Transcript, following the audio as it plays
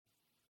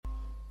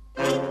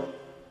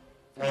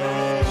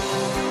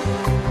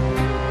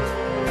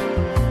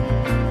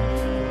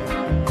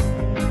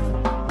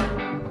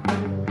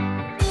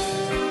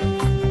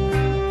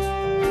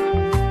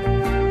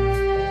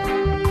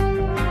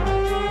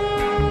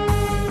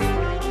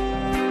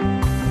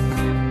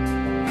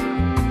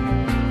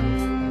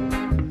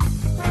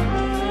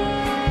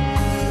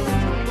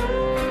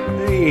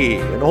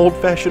An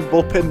old-fashioned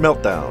bullpen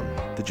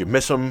meltdown. Did you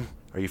miss them?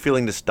 Are you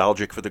feeling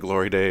nostalgic for the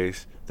glory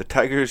days? The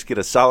Tigers get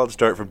a solid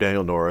start from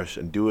Daniel Norris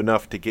and do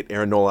enough to get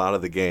Aaron Nola out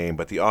of the game,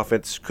 but the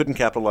offense couldn't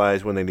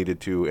capitalize when they needed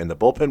to, and the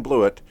bullpen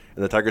blew it,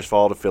 and the Tigers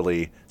fall to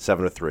Philly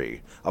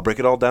 7-3. I'll break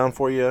it all down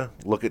for you,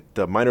 look at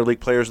the minor league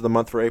players of the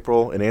month for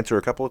April, and answer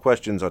a couple of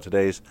questions on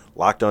today's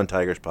Locked On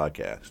Tigers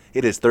podcast.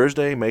 It is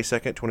Thursday, May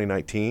 2nd,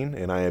 2019,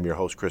 and I am your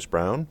host, Chris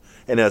Brown.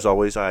 And as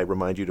always, I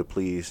remind you to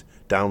please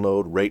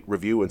download, rate,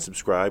 review, and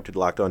subscribe to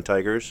Locked On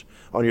Tigers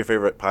on your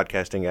favorite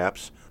podcasting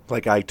apps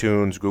like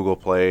iTunes, Google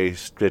Play,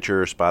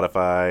 Stitcher,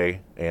 Spotify,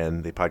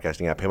 and the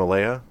podcasting app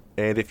Himalaya.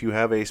 And if you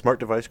have a smart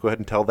device, go ahead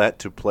and tell that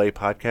to play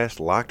podcast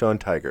Locked On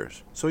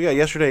Tigers. So yeah,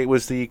 yesterday it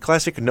was the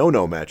classic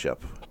no-no matchup.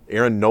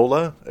 Aaron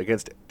Nola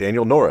against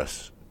Daniel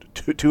Norris.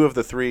 Two of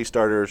the three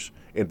starters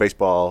in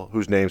baseball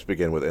whose names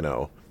begin with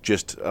N-O.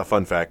 Just a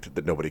fun fact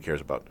that nobody cares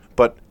about.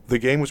 But the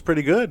game was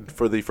pretty good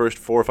for the first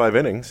 4 or 5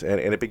 innings, and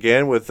it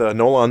began with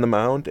Nola on the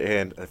mound,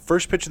 and the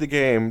first pitch of the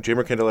game,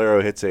 Jeimer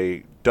Candelario hits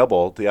a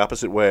double the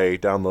opposite way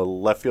down the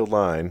left field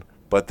line,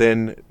 but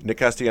then Nick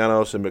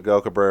Castellanos and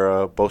Miguel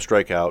Cabrera both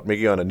strike out,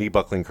 Miggy on a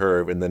knee-buckling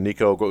curve, and then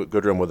Niko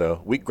Goodrum with a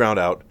weak ground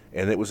out,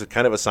 and it was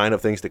kind of a sign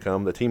of things to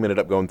come. The team ended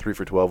up going 3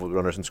 for 12 with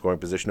runners in scoring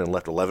position and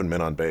left 11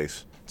 men on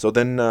base. So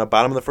then,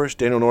 bottom of the first,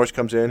 Daniel Norris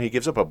comes in. He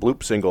gives up a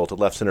bloop single to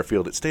left center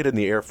field. It stayed in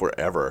the air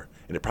forever,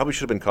 and it probably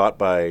should have been caught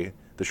by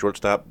the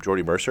shortstop,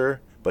 Jordy Mercer,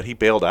 but he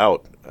bailed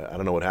out. I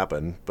don't know what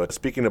happened. But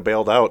speaking of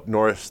bailed out,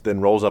 Norris then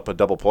rolls up a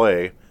double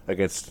play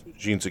against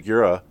Jean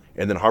Segura,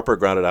 and then Harper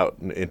grounded out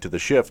into the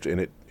shift,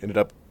 and it ended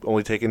up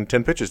only taking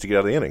 10 pitches to get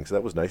out of the inning, so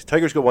that was nice.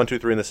 Tigers go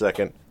 1-2-3 in the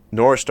second.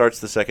 Norris starts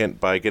the second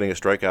by getting a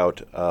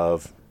strikeout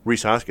of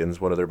Rhys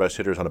Hoskins, one of their best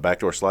hitters, on a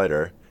backdoor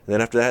slider. And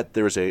then after that,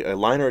 there was a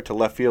liner to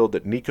left field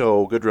that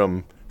Niko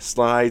Goodrum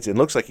slides and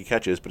looks like he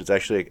catches, but it's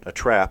actually a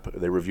trap.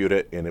 They reviewed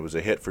it, and it was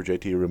a hit for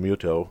JT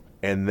Realmuto.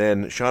 And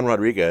then Sean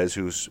Rodriguez,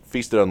 who's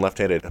feasted on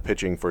left-handed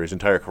pitching for his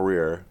entire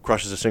career,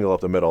 crushes a single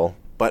up the middle.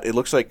 But it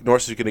looks like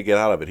Norris is going to get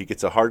out of it. He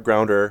gets a hard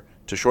grounder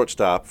to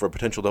shortstop for a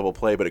potential double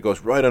play, but it goes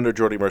right under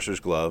Jordy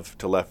Mercer's glove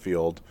to left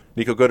field.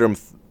 Niko Goodrum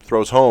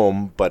throws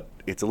home, but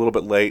it's a little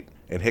bit late,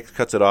 and Hicks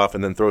cuts it off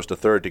and then throws to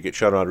third to get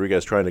Sean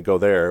Rodriguez trying to go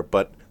there.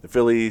 But the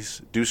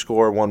Phillies do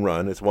score 1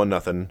 run. It's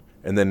 1-0,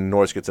 and then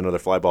Norris gets another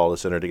fly ball to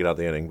center to get out of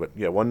the inning. But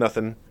yeah,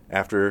 1-0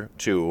 after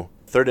 2.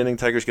 Third inning,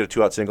 Tigers get a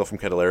 2-out single from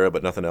Candelario,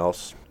 but nothing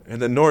else.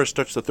 And then Norris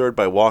starts the third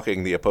by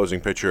walking the opposing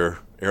pitcher,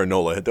 Aaron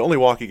Nola. The only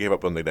walk he gave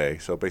up on the day,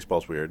 so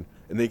baseball's weird.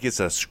 And then he gets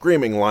a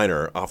screaming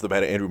liner off the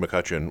bat of Andrew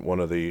McCutchen, one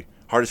of the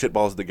hardest hit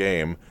balls of the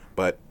game.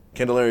 But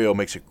Candelario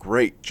makes a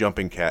great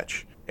jumping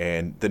catch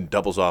and then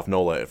doubles off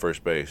Nola at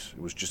first base.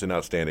 It was just an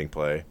outstanding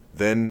play.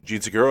 Then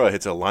Jean Segura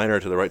hits a liner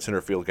to the right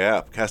center field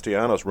gap.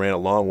 Castellanos ran a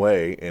long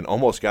way and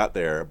almost got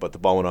there, but the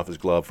ball went off his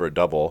glove for a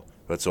double.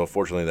 But so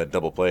unfortunately that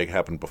double play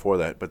happened before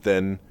that. But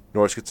then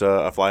Norris gets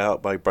a fly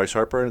out by Bryce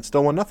Harper, and it's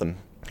still 1-0.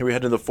 Here we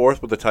head to the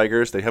fourth with the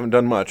Tigers. They haven't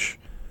done much,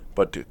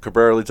 but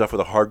Cabrera leads off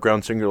with a hard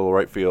ground single to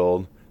right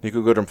field.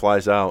 Niko Goodrum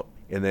flies out,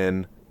 and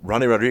then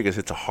Ronnie Rodriguez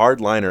hits a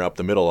hard liner up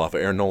the middle off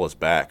of Aaron Nola's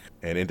back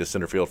and into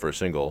center field for a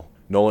single.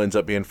 Nola ends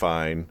up being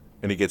fine,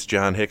 and he gets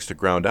John Hicks to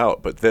ground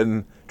out. But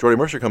then Jordy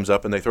Mercer comes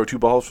up, and they throw 2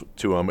 balls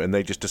to him, and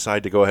they just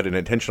decide to go ahead and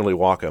intentionally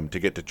walk him to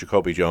get to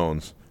Jacoby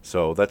Jones.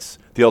 So that's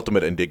the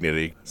ultimate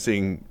indignity,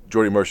 seeing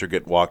Jordy Mercer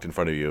get walked in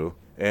front of you.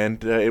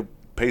 And it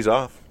pays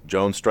off.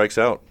 Jones strikes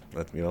out.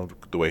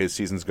 The way his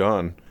season's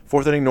gone.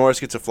 Fourth inning, Norris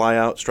gets a fly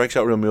out, strikes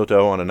out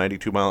Realmuto on a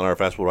 92-mile-an-hour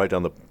fastball right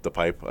down the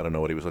pipe. I don't know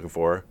what he was looking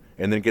for.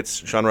 And then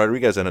gets Sean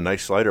Rodriguez in a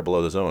nice slider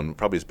below the zone,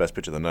 probably his best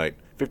pitch of the night.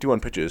 51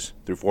 pitches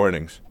through 4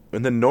 innings.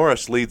 And then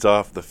Norris leads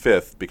off the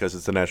 5th, because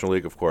it's the National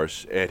League, of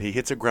course, and he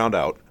hits a ground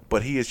out,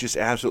 but he is just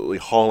absolutely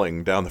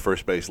hauling down the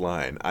first base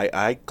line.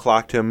 I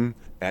clocked him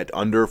at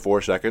under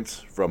 4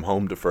 seconds from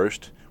home to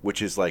first, which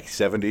is like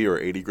 70 or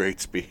 80 grade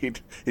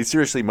speed. He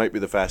seriously might be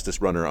the fastest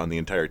runner on the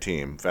entire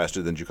team,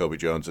 faster than Jacoby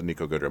Jones and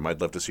Niko Goodrum.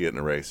 I'd love to see it in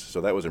a race, so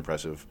that was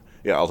impressive.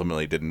 Yeah,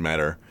 ultimately it didn't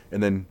matter.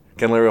 And then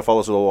Candelario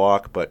follows with a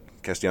walk, but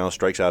Castellanos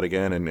strikes out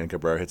again, and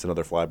Cabrera hits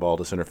another fly ball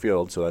to center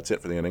field, so that's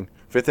it for the inning.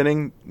 5th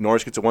inning,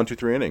 Norris gets a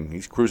 1-2-3 inning.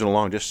 He's cruising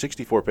along, just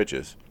 64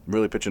 pitches.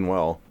 Really pitching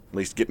well, at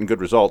least getting good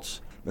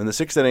results. In the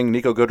 6th inning,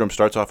 Niko Goodrum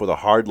starts off with a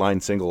hard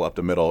line single up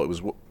the middle. It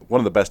was one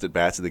of the best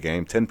at-bats of the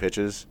game. 10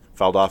 pitches,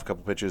 fouled off a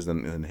couple pitches,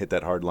 and hit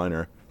that hard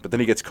liner. But then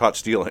he gets caught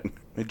stealing.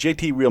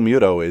 JT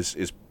Realmuto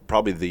is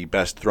probably the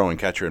best throwing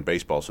catcher in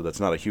baseball, so that's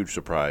not a huge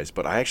surprise.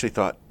 But I actually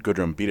thought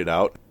Goodrum beat it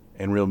out,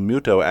 and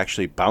Realmuto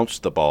actually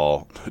bounced the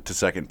ball to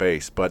second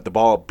base. But the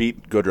ball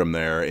beat Goodrum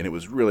there, and it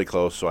was really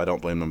close, so I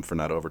don't blame him for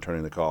not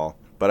overturning the call.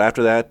 But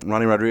after that,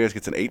 Ronnie Rodriguez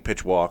gets an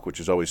 8-pitch walk,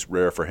 which is always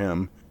rare for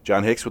him.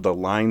 John Hicks with a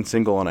line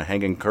single on a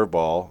hanging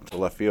curveball to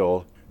left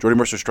field. Jordy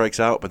Mercer strikes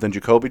out, but then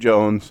Jacoby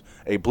Jones,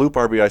 a bloop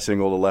RBI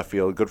single to left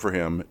field, good for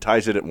him,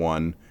 ties it at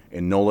 1,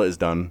 and Nola is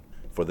done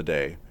for the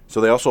day. So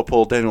they also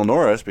pull Daniel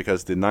Norris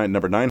because the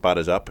number 9 spot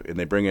is up, and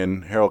they bring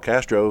in Harold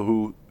Castro,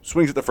 who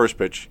swings at the first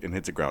pitch and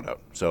hits a ground out.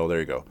 So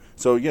there you go.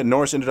 So yeah,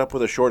 Norris ended up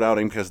with a short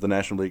outing because the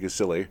National League is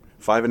silly.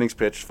 5 innings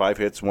pitched, 5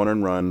 hits, 1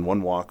 earned run,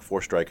 1 walk,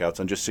 4 strikeouts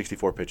on just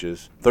 64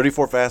 pitches.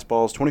 34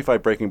 fastballs,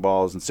 25 breaking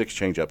balls, and 6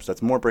 changeups.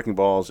 That's more breaking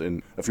balls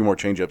and a few more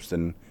changeups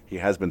than he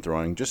has been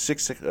throwing. Just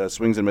 6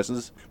 swings and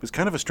misses. It was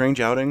kind of a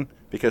strange outing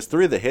because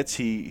 3 of the hits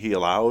he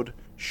allowed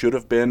should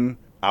have been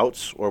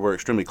outs or were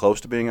extremely close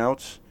to being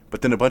outs.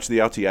 But then a bunch of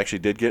the outs he actually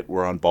did get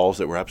were on balls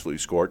that were absolutely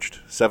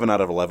scorched. 7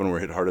 out of 11 were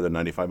hit harder than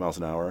 95 miles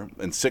an hour,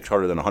 and 6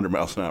 harder than 100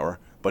 miles an hour.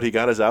 But he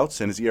got his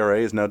outs, and his ERA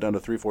is now down to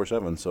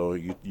 3.47, so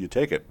you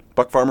take it.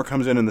 Buck Farmer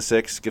comes in the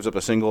 6th, gives up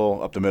a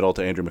single up the middle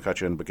to Andrew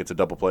McCutchen, but gets a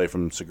double play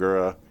from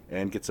Segura,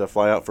 and gets a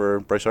flyout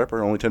for Bryce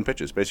Harper, only 10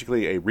 pitches.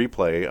 Basically a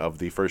replay of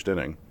the first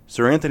inning.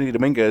 Sir Anthony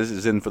Dominguez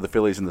is in for the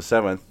Phillies in the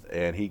 7th,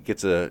 and he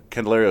gets a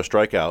Candelario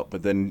strikeout,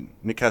 but then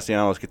Nick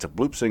Castellanos gets a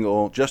bloop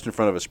single just in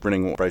front of a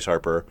sprinting Bryce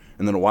Harper,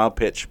 and then a wild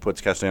pitch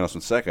puts Castellanos in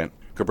second.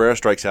 Cabrera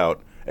strikes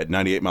out at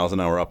 98 miles an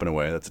hour up and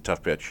away. That's a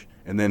tough pitch.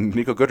 And then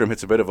Nico Goodrum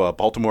hits a bit of a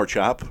Baltimore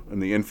chop in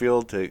the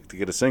infield to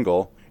get a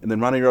single. And then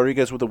Ronnie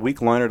Rodriguez with a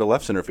weak liner to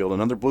left center field,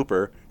 another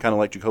blooper, kind of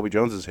like Jacoby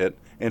Jones's hit.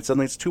 And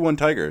suddenly it's 2-1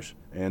 Tigers.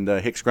 And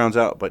Hicks grounds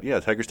out. But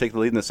yeah, Tigers take the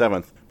lead in the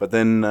 7th. But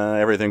then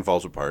everything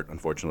falls apart,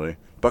 unfortunately.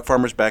 Buck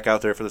Farmer's back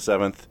out there for the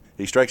 7th.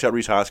 He strikes out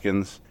Rhys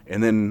Hoskins.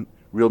 And then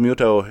Real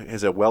Muto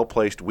has a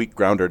well-placed weak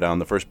grounder down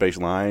the first base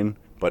line.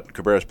 But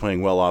Cabrera's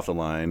playing well off the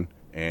line.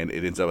 And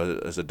it ends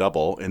up as a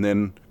double. And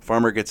then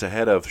Farmer gets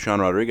ahead of Sean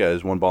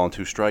Rodriguez, 1 ball and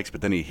 2 strikes, but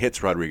then he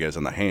hits Rodriguez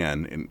on the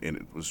hand, and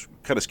it was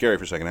kind of scary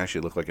for a second. Actually,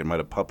 it looked like it might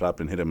have popped up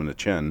and hit him in the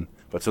chin.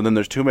 But so then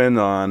there's 2 men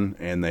on,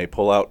 and they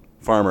pull out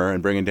Farmer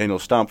and bring in Daniel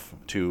Stumpf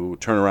to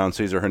turn around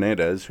Cesar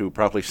Hernandez, who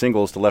promptly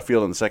singles to left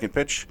field in the second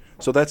pitch.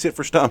 So that's it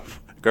for Stumpf.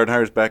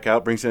 Gardenhire's back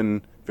out, brings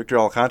in Victor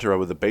Alcantara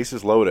with the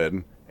bases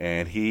loaded,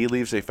 and he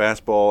leaves a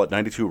fastball at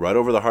 92 right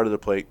over the heart of the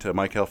plate to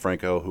Maikel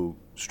Franco, who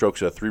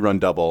strokes a 3-run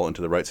double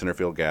into the right center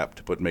field gap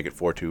to make it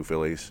 4-2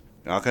 Phillies.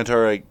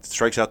 Alcantara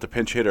strikes out the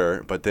pinch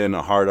hitter, but then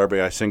a hard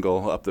RBI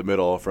single up the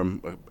middle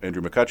from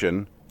Andrew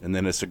McCutchen, and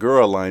then a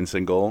Segura line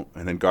single,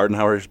 and then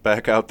Gardenhire's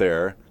back out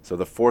there. So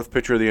the 4th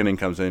pitcher of the inning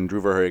comes in,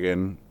 Drew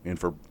Verhagen, in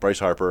for Bryce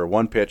Harper.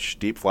 1 pitch,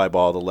 deep fly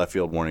ball to left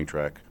field warning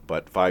track,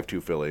 but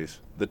 5-2 Phillies.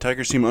 The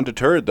Tigers seem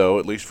undeterred, though,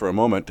 at least for a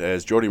moment,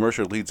 as Jordy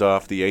Mercer leads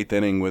off the 8th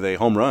inning with a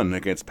home run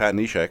against Pat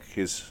Neshek,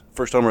 his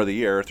first homer of the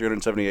year,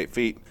 378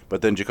 feet.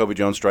 But then Jacoby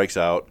Jones strikes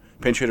out.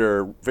 Pinch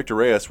hitter Victor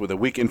Reyes with a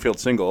weak infield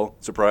single,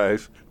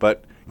 surprise.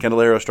 But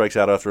Candelario strikes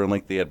out after a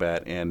lengthy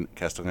at-bat, and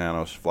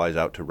Castellanos flies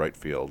out to right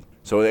field.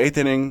 So the 8th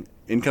inning,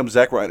 in comes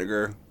Zach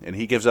Reiniger, and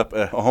he gives up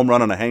a home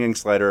run on a hanging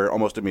slider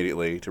almost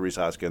immediately to Rhys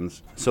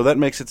Hoskins. So that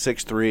makes it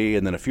 6-3,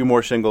 and then a few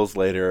more singles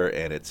later,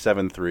 and it's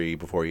 7-3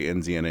 before he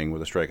ends the inning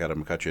with a strikeout of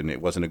McCutchen.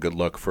 It wasn't a good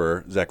look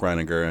for Zach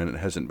Reiniger, and it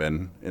hasn't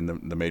been in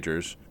the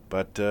majors.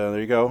 But there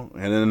you go.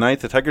 And in the 9th,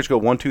 the Tigers go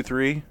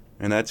 1-2-3.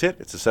 And that's it.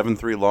 It's a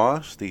 7-3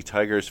 loss. The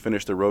Tigers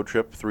finish the road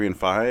trip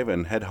 3-5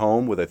 and head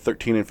home with a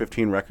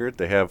 13-15 record.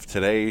 They have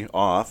today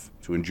off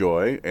to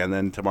enjoy, and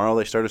then tomorrow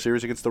they start a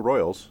series against the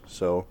Royals.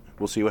 So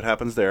we'll see what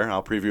happens there.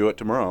 I'll preview it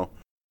tomorrow.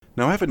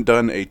 Now, I haven't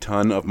done a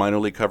ton of minor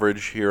league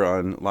coverage here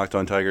on Locked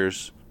On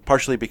Tigers,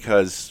 partially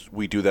because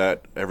we do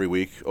that every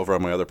week over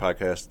on my other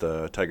podcast,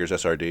 the Tigers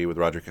SRD with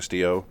Roger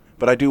Castillo.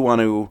 But I do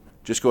want to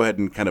just go ahead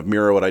and kind of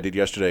mirror what I did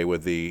yesterday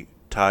with the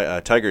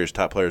Tigers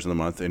top players of the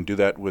month, and do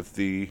that with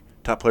the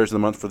top players of the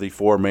month for the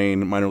 4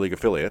 main minor league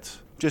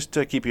affiliates, just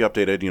to keep you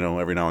updated,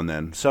 every now and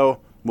then. So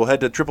we'll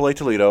head to AAA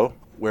Toledo,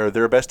 where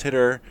their best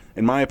hitter,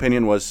 in my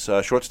opinion, was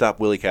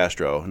shortstop Willie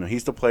Castro. Now,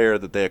 he's the player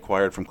that they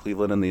acquired from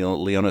Cleveland in the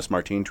Leonis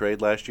Martin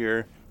trade last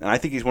year, and I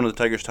think he's one of the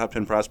Tigers' top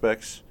 10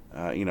 prospects.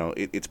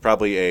 It's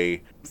probably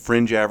a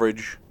fringe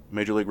average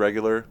Major League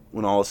regular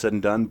when all is said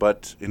and done,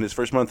 but in his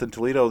first month in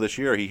Toledo this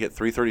year, he hit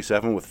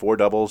 .337 with 4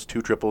 doubles,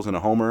 2 triples, and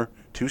a homer,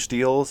 2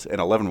 steals, and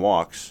 11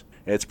 walks.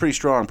 And it's pretty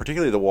strong,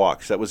 particularly the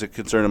walks. That was a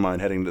concern of mine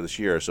heading into this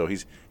year, so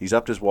he's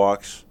upped his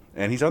walks,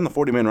 and he's on the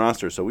 40-man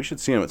roster, so we should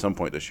see him at some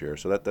point this year,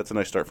 so that's a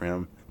nice start for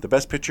him. The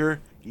best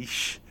pitcher,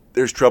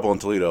 there's trouble in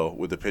Toledo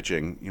with the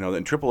pitching. In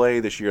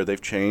AAA this year,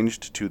 they've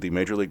changed to the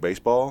Major League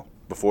Baseball.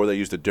 Before, they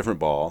used a different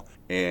ball,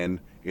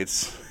 and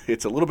it's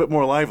a little bit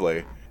more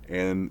lively.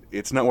 And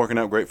it's not working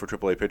out great for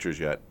AAA pitchers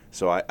yet.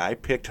 So I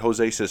picked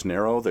Jose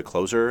Cisnero, the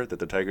closer that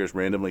the Tigers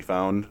randomly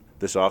found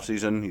this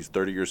offseason. He's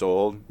 30 years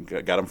old,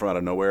 got him from out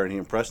of nowhere, and he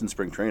impressed in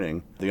spring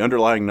training. The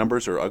underlying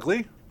numbers are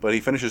ugly, but he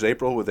finishes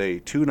April with a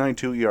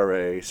 2.92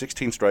 ERA,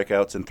 16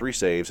 strikeouts, and 3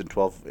 saves in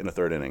 12 and a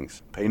third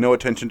innings. Pay no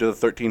attention to the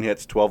 13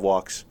 hits, 12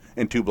 walks,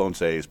 and 2 blown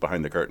saves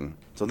behind the curtain.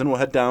 So then we'll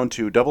head down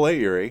to AA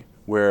Erie,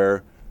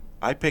 where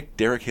I picked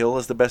Derek Hill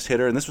as the best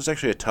hitter, and this was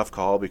actually a tough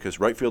call because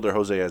right fielder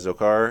Jose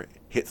Azocar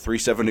hit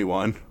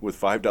 .371 with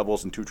 5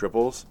 doubles and 2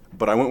 triples.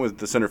 But I went with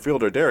the center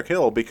fielder Derek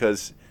Hill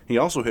because he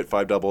also hit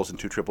 5 doubles and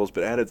 2 triples,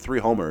 but added 3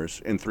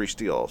 homers and 3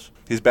 steals.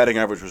 His batting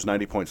average was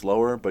 90 points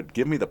lower, but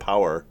give me the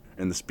power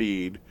and the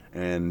speed,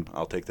 and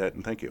I'll take that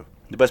and thank you.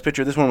 The best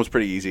pitcher, this one was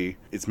pretty easy.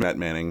 It's Matt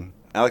Manning.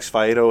 Alex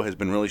Faedo has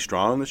been really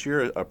strong this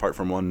year, apart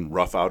from one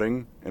rough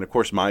outing. And, of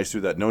course, Mize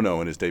threw that no-no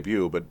in his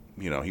debut, but,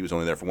 he was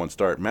only there for one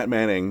start. Matt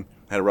Manning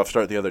had a rough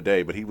start the other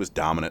day, but he was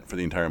dominant for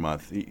the entire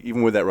month.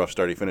 Even with that rough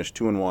start, he finished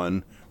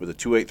 2-1 with a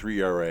 2.83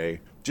 ERA,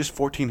 just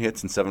 14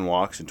 hits and 7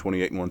 walks in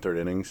 28 and one-third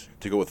innings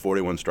to go with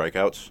 41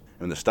 strikeouts.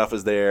 And the stuff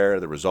is there,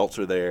 the results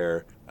are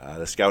there.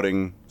 The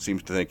scouting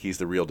seems to think he's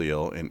the real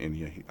deal,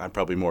 and I'm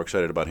probably more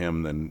excited about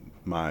him than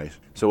Mize.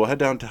 So we'll head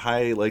down to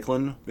High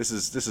Lakeland. This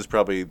is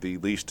probably the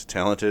least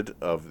talented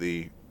of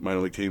the minor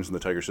league teams in the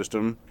Tiger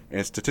system.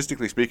 And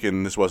statistically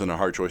speaking, this wasn't a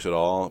hard choice at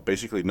all.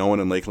 Basically, no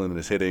one in Lakeland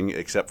is hitting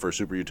except for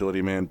super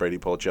utility man Brady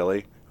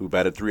Policelli, who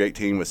batted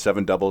 .318 with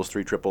 7 doubles,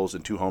 3 triples,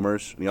 and 2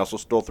 homers. And he also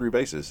stole 3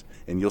 bases.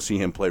 And you'll see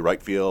him play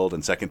right field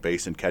and second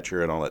base and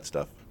catcher and all that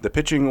stuff. The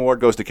pitching award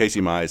goes to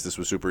Casey Mize. This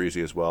was super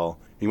easy as well.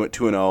 He went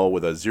 2-0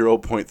 with a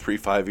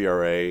 0.35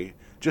 ERA,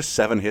 just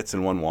 7 hits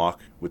and 1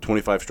 walk with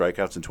 25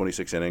 strikeouts in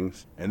 26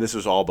 innings. And this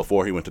was all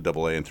before he went to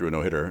AA and threw a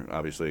no-hitter,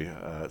 obviously.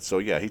 So,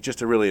 yeah, he's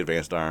just a really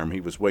advanced arm. He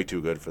was way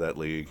too good for that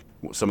league.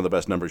 Some of the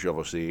best numbers you'll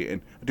ever see.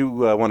 And I do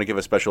want to give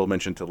a special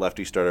mention to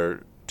lefty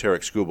starter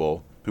Tarek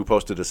Skubal, who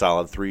posted a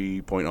solid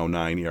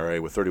 3.09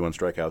 ERA with 31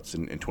 strikeouts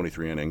in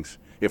 23 innings.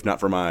 If not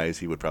for Mize,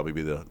 he would probably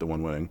be the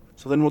one winning.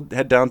 So then we'll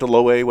head down to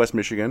Low A, West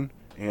Michigan.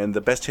 And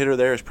the best hitter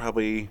there is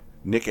probably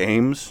Nick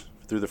Ames.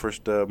 Through the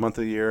first month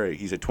of the year.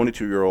 He's a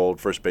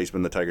 22-year-old first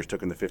baseman the Tigers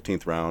took in the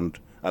 15th round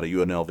out of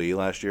UNLV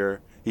last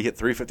year. He hit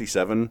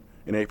 .357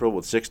 in April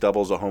with 6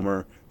 doubles, a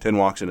homer, 10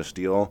 walks, and a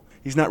steal.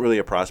 He's not really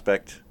a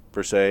prospect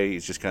per se.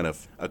 He's just kind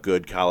of a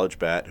good college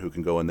bat who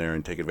can go in there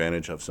and take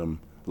advantage of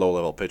some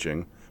low-level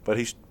pitching. But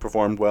he's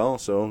performed well,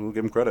 so we'll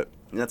give him credit.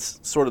 And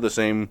that's sort of the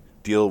same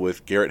deal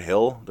with Garrett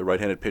Hill, the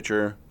right-handed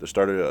pitcher the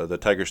starter the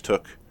Tigers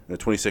took in the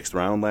 26th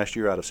round last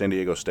year out of San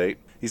Diego State.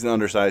 He's an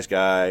undersized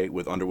guy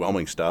with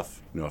underwhelming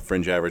stuff, a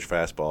fringe average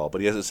fastball,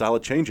 but he has a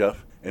solid changeup,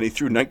 and he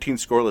threw 19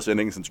 scoreless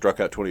innings and struck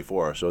out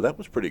 24, so that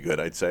was pretty good,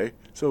 I'd say.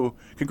 So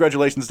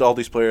congratulations to all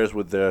these players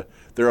with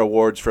their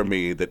awards from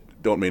me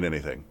that don't mean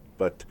anything.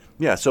 But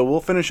yeah, so we'll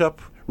finish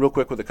up real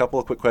quick with a couple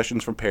of quick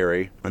questions from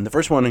Perry. And the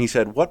first one, he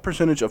said, what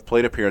percentage of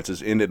plate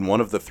appearances end in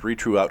one of the 3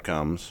 true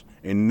outcomes?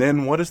 And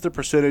then what is the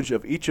percentage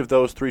of each of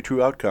those 3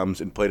 true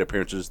outcomes in plate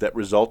appearances that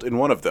result in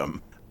one of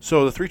them?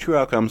 So the 3 true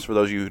outcomes, for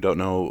those of you who don't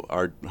know,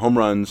 are home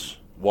runs,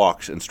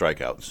 walks, and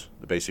strikeouts.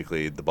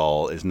 Basically, the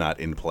ball is not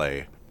in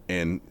play.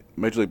 And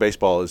Major League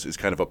Baseball is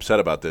kind of upset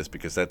about this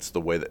because that's the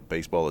way that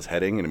baseball is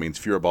heading, and it means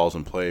fewer balls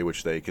in play,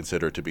 which they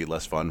consider to be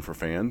less fun for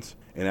fans.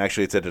 And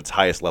actually, it's at its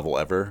highest level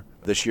ever.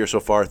 This year so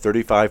far,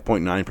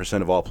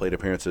 35.9% of all plate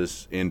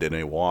appearances end in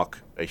a walk,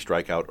 a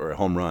strikeout, or a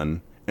home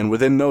run. And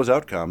within those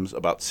outcomes,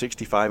 about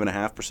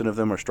 65.5% of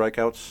them are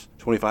strikeouts,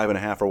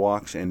 25.5% are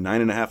walks, and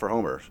 9.5% are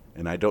homers.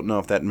 And I don't know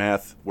if that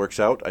math works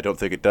out. I don't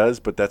think it does,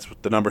 but that's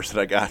the numbers that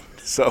I got.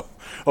 So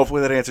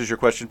hopefully that answers your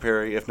question,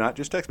 Perry. If not,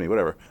 just text me,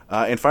 whatever.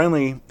 And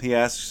finally, he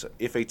asks,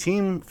 if a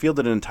team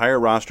fielded an entire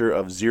roster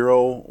of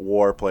 0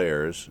 WAR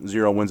players,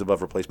 0 wins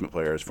above replacement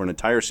players, for an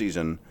entire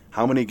season,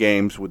 how many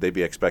games would they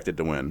be expected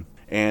to win?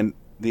 And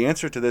the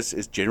answer to this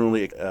is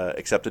generally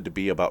accepted to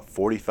be about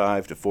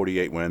 45 to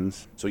 48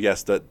 wins. So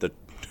yes, the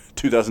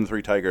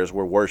 2003 Tigers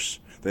were worse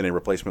than a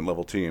replacement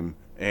level team.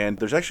 And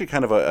there's actually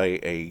kind of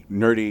a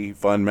nerdy,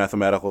 fun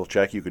mathematical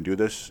check. You can do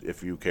this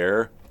if you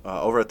care.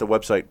 Over at the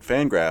website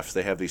Fangraphs,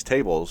 they have these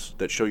tables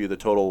that show you the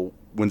total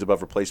wins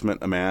above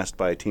replacement amassed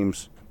by a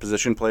team's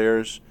position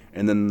players,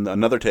 and then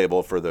another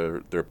table for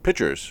their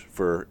pitchers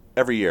for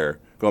every year,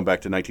 going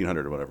back to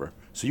 1900 or whatever.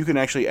 So you can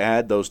actually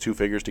add those 2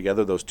 figures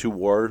together, those 2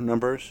 WAR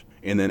numbers,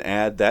 and then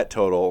add that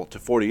total to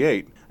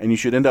 48, and you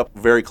should end up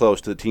very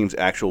close to the team's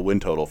actual win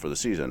total for the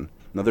season.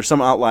 Now, there's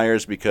some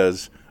outliers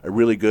because a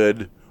really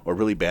good or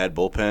really bad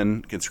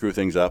bullpen can screw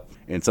things up,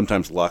 and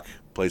sometimes luck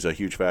plays a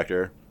huge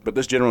factor. But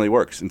this generally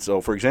works. And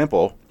so, for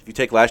example, if you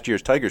take last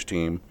year's Tigers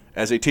team,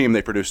 as a team,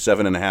 they produced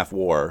 7.5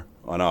 WAR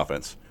on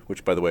offense,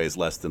 which, by the way, is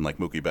less than like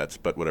Mookie Betts,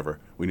 but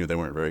whatever. We knew they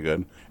weren't very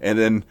good. And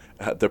then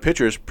their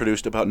pitchers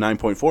produced about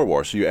 9.4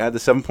 WAR. So you add the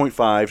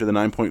 7.5 to the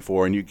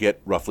 9.4, and you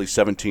get roughly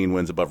 17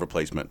 wins above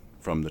replacement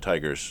from the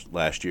Tigers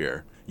last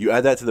year. You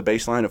add that to the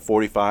baseline of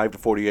 45 to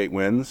 48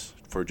 wins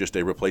for just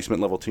a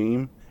replacement level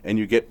team, and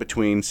you get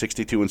between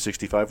 62 and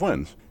 65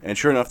 wins. And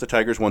sure enough, the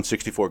Tigers won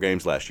 64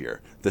 games last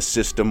year. The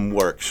system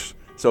works.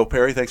 So,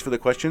 Perry, thanks for the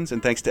questions,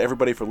 and thanks to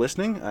everybody for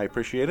listening. I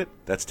appreciate it.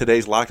 That's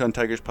today's Locked on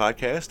Tigers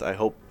podcast. I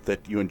hope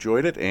that you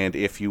enjoyed it, and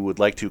if you would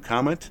like to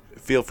comment,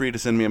 feel free to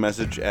send me a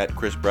message at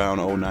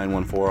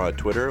chrisbrown0914 on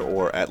Twitter,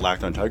 or at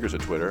Locked on Tigers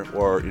at Twitter,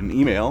 or an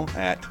email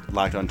at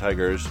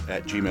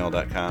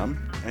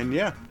lockedontigers@gmail.com. And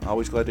yeah,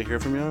 always glad to hear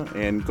from you.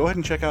 And go ahead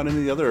and check out any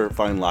of the other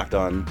fine Locked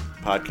on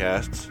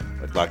podcasts,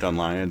 like Locked on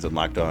Lions and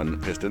Locked on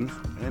Pistons.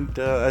 And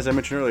as I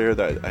mentioned earlier,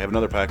 I have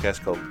another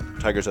podcast called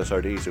Tigers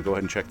SRD, so go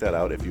ahead and check that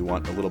out if you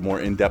want a little more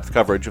in-depth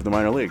coverage of the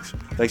minor leagues.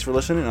 Thanks for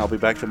listening, and I'll be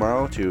back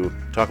tomorrow to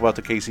talk about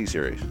the KC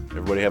series.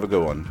 Everybody have a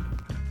good one.